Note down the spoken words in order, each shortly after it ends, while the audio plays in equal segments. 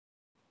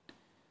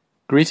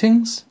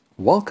Greetings,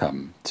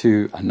 welcome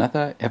to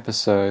another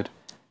episode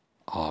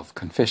of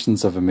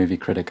Confessions of a Movie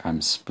Critic.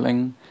 I'm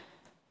Spling,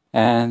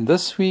 and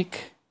this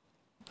week,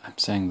 I'm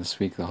saying this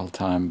week the whole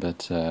time,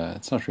 but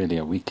it's not really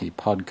a weekly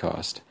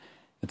podcast.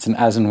 It's an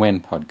as and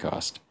when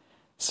podcast.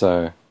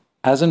 So,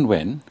 as and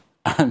when,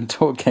 I'm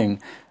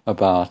talking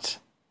about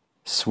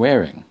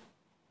swearing,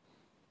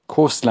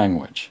 coarse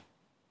language,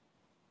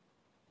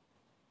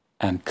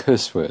 and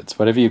curse words,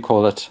 whatever you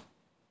call it,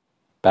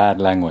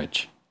 bad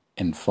language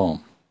in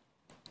film.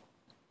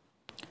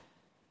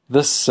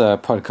 This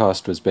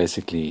podcast was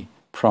basically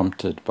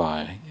prompted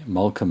by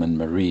Malcolm and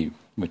Marie,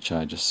 which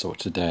I just saw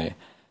today.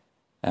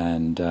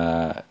 And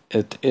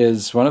it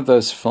is one of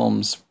those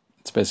films,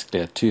 it's basically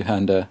a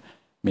two-hander,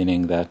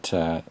 meaning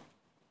that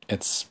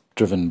it's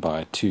driven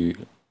by two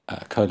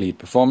co-lead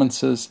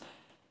performances.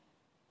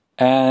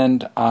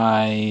 And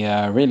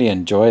I really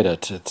enjoyed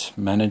it. It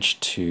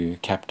managed to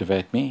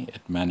captivate me.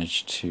 It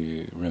managed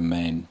to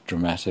remain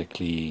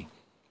dramatically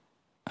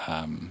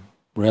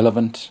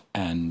relevant,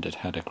 and it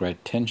had a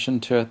great tension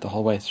to it the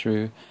whole way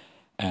through,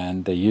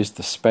 and they used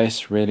the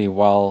space really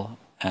well,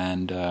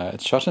 and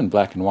it's shot in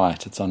black and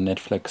white. It's on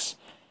Netflix,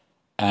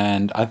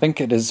 and I think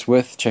it is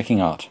worth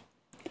checking out.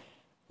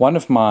 One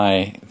of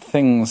my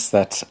things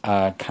that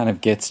kind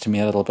of gets to me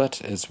a little bit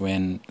is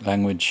when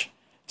language,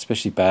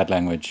 especially bad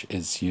language,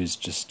 is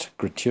used just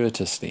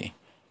gratuitously.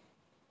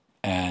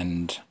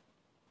 And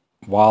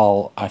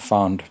while I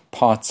found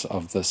parts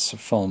of this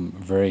film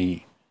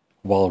very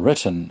well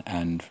written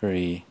and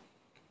very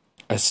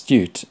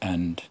astute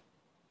and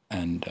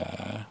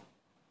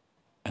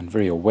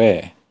very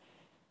aware,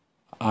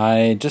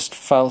 I just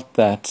felt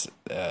that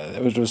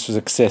it was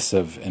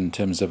excessive in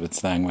terms of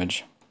its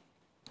language.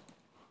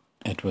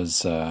 It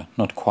was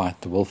not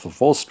quite The Wolf of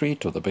Wall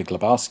Street or The Big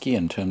Lebowski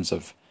in terms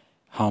of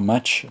how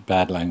much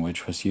bad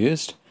language was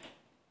used.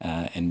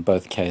 In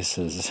both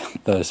cases,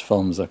 those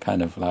films are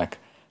kind of like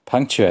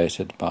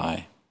punctuated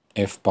by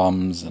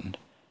F-bombs and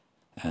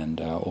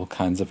all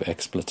kinds of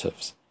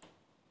expletives.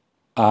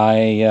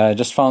 I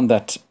just found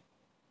that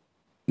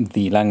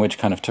the language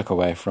kind of took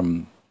away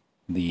from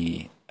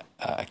the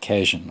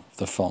occasion of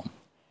the film.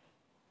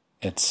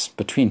 It's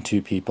between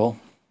two people.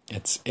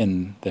 It's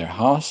in their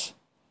house.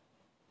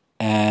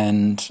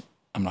 And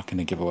I'm not going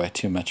to give away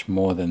too much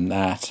more than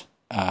that.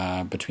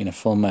 Between a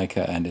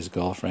filmmaker and his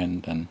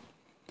girlfriend,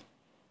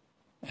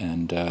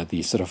 and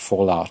the sort of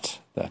fallout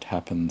that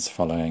happens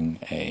following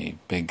a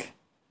big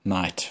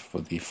night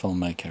for the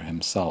filmmaker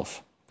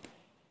himself.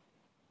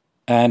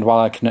 And while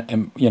I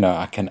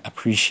can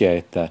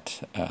appreciate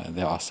that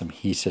there are some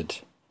heated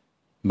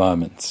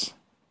moments,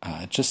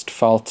 it just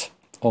felt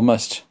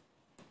almost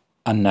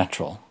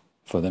unnatural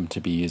for them to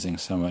be using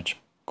so much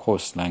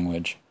coarse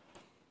language.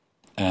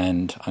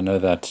 And I know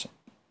that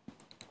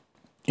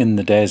in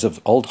the days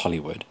of old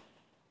Hollywood,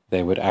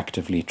 they would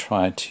actively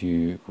try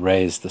to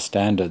raise the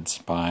standards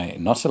by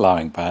not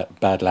allowing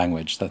bad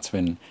language. That's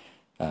when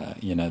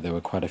there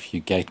were quite a few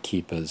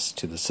gatekeepers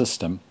to the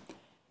system.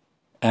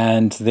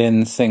 And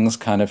then things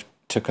kind of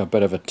took a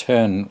bit of a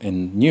turn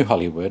in New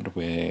Hollywood,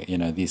 where,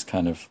 these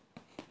kind of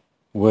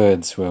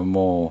words were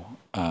more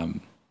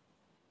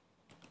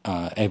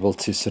able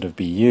to sort of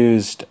be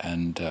used,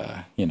 and,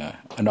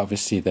 and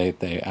obviously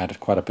they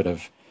added quite a bit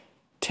of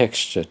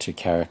texture to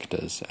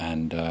characters,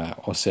 and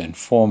also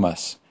inform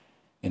us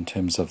in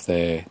terms of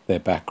their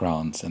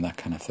backgrounds and that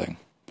kind of thing.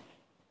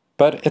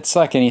 But it's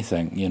like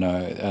anything,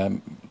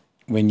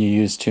 when you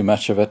use too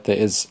much of it, there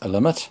is a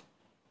limit.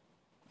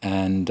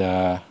 And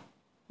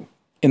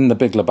in The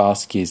Big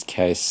Lebowski's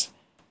case,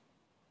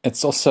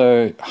 it's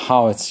also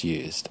how it's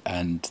used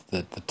and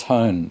the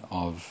tone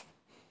of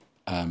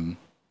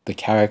the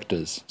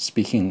characters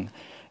speaking.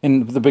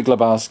 In The Big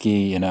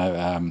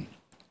Lebowski,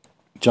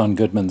 John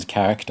Goodman's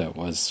character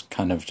was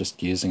kind of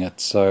just using it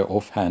so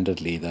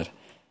offhandedly that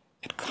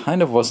it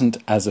kind of wasn't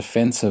as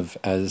offensive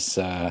as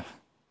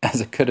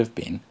it could have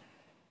been.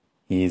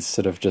 He's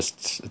sort of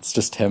it's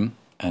just him,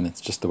 and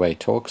it's just the way he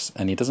talks,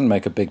 and he doesn't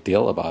make a big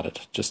deal about it.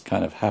 It just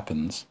kind of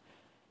happens.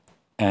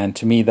 And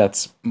to me,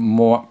 that's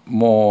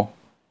more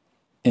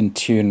in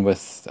tune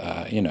with,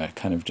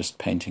 kind of just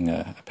painting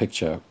a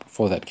picture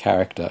for that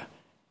character.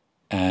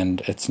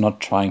 And it's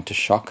not trying to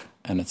shock,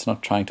 and it's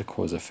not trying to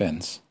cause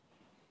offense.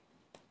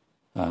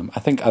 I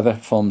think other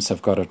films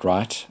have got it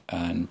right,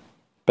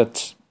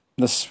 but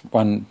this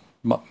one,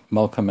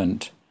 Malcolm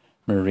and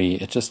Marie,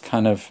 it just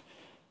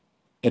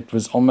it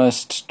was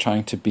almost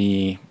trying to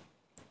be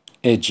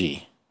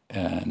edgy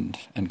and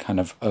kind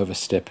of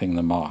overstepping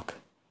the mark.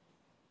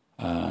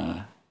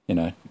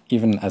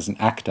 Even as an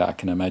actor, I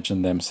can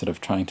imagine them sort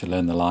of trying to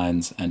learn the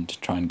lines and to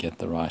try and get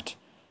the right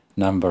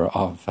number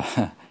of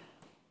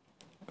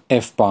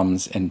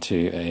F-bombs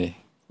into a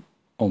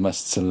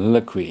almost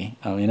soliloquy.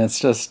 I mean,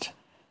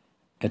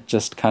 it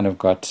just kind of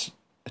got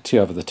too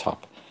over the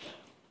top.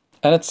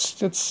 And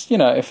it's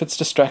if it's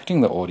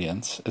distracting the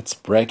audience, it's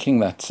breaking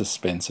that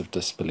suspense of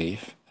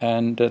disbelief,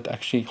 and it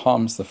actually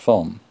harms the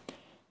film.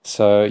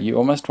 So you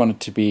almost want it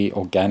to be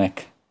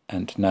organic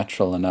and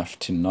natural enough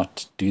to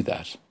not do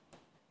that.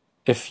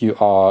 if you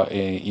are,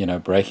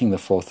 breaking the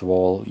fourth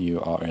wall, you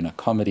are in a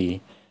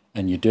comedy,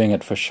 and you're doing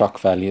it for shock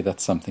value,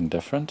 that's something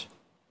different.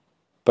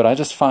 But I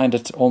just find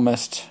it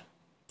almost,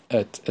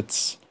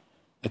 it's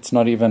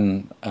not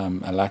even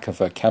a lack of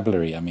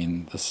vocabulary. I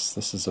mean, this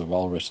is a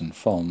well-written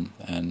film,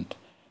 and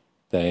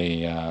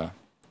they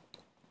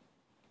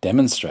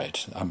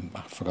demonstrate.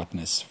 I've forgotten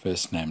his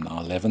first name now,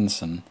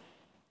 Levinson.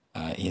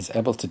 He's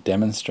able to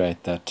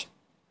demonstrate that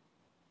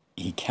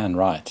he can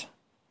write,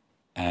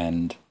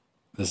 and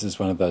this is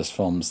one of those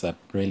films that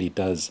really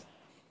does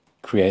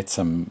create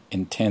some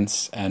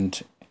intense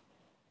and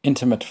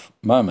intimate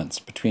moments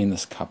between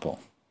this couple.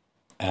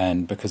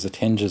 And because it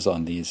hinges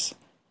on these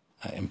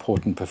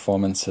important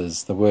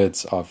performances, the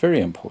words are very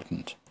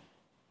important.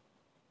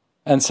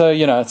 And so,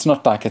 it's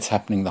not like it's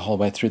happening the whole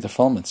way through the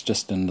film, it's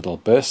just in little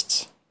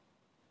bursts.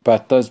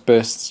 But those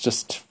bursts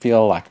just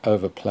feel like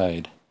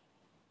overplayed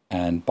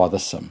and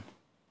bothersome.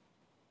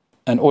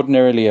 And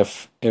ordinarily,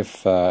 if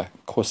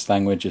coarse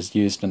language is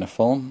used in a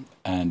film,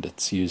 and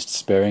it's used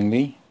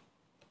sparingly,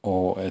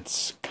 or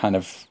it's kind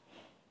of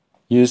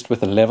used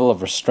with a level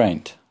of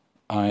restraint,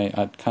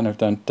 I kind of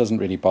doesn't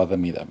really bother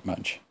me that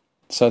much.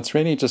 So it's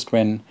really just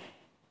when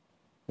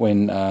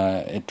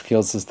it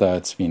feels as though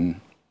it's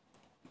been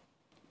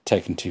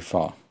taken too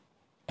far.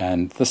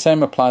 And the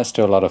same applies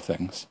to a lot of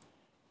things.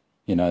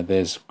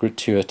 There's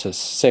gratuitous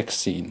sex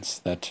scenes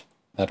that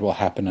will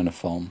happen in a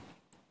film.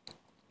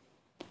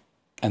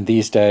 And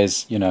these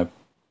days,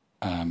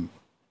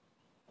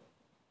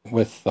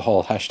 with the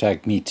whole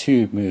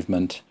 #MeToo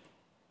movement,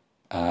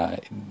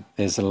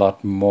 there's a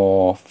lot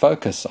more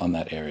focus on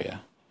that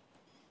area.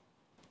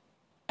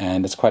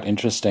 And it's quite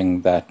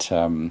interesting that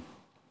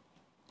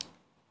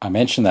I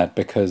mention that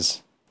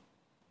because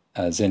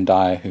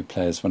Zendaya, who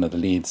plays one of the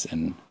leads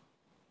in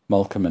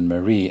Malcolm and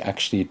Marie,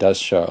 actually does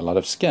show a lot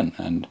of skin.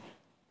 And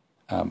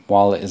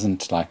while it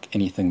isn't like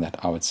anything that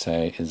I would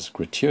say is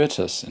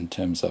gratuitous in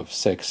terms of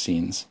sex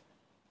scenes,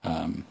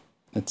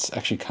 it's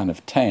actually kind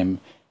of tame.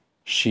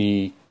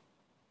 She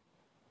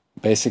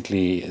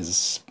basically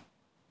is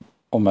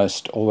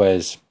almost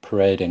always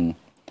parading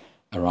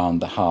around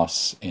the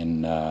house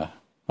in, not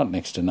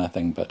next to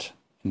nothing, but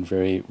in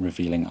very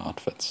revealing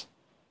outfits.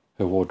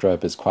 Her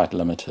wardrobe is quite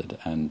limited,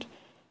 and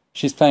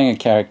she's playing a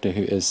character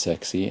who is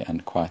sexy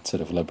and quite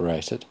sort of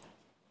liberated.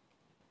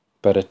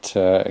 But it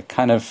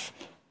kind of,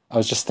 I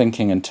was just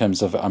thinking in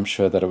terms of, I'm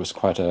sure that it was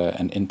quite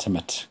an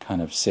intimate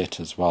kind of set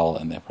as well,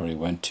 and there probably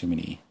weren't too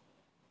many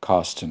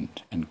cast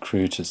and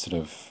crew to sort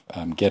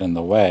of get in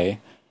the way.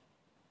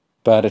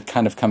 But it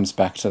kind of comes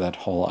back to that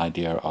whole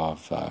idea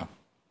of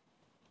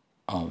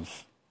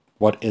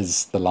what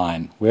is the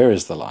line, where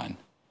is the line,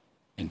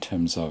 in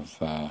terms of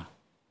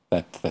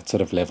that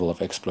sort of level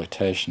of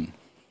exploitation.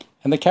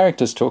 And the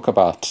characters talk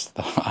about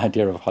the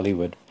idea of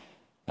Hollywood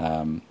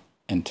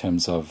in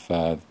terms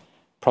of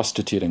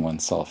prostituting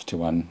oneself to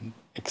one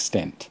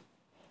extent.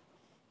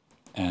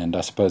 And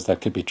I suppose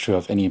that could be true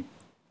of any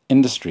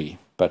industry,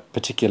 but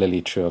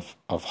particularly true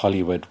of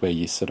Hollywood, where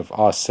you sort of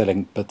are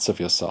selling bits of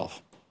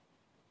yourself.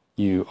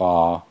 You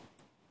are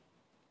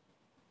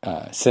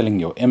selling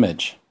your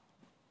image.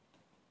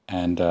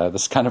 And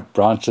this kind of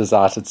branches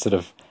out, it sort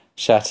of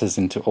shatters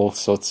into all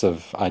sorts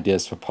of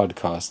ideas for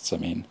podcasts. I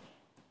mean,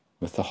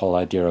 with the whole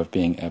idea of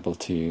being able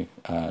to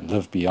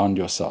live beyond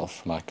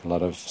yourself, like a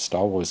lot of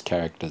Star Wars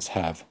characters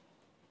have,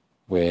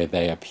 where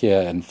they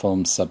appear in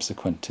films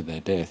subsequent to their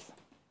death.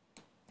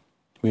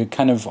 We're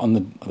kind of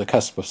on the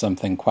cusp of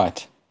something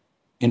quite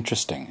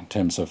interesting in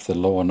terms of the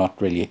law not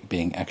really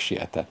being actually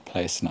at that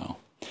place now.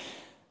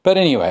 But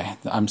anyway,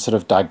 I'm sort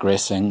of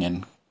digressing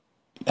in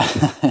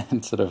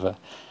sort of a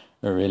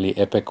really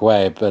epic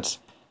way. But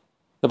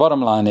the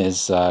bottom line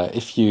is,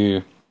 if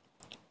you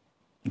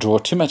draw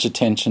too much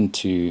attention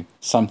to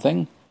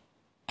something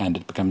and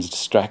it becomes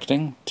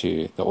distracting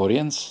to the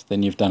audience,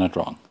 then you've done it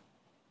wrong.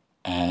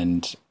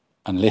 And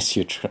unless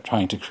you're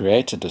trying to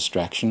create a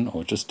distraction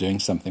or just doing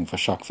something for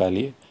shock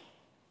value,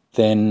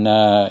 then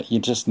you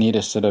just need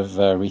to sort of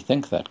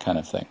rethink that kind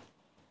of thing.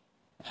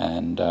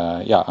 And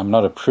I'm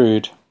not a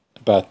prude,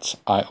 but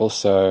I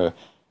also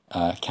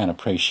can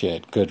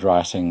appreciate good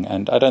writing,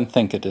 and I don't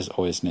think it is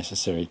always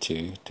necessary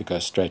to go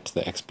straight to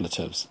the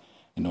expletives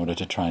in order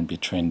to try and be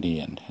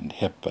trendy and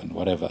hip and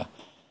whatever.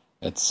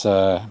 It's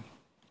I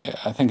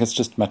think it's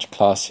just much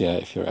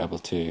classier if you're able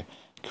to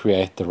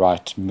create the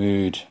right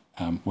mood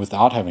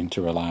without having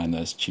to rely on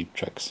those cheap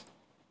tricks.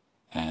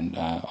 And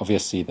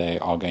obviously they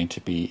are going to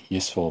be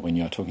useful when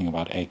you're talking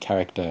about a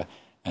character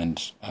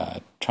and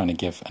trying to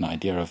give an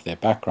idea of their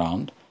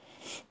background.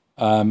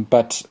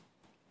 But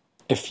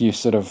if you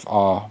sort of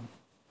are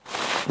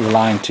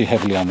relying too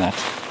heavily on that,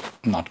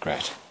 not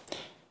great.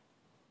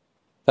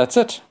 That's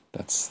it.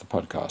 That's the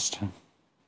podcast.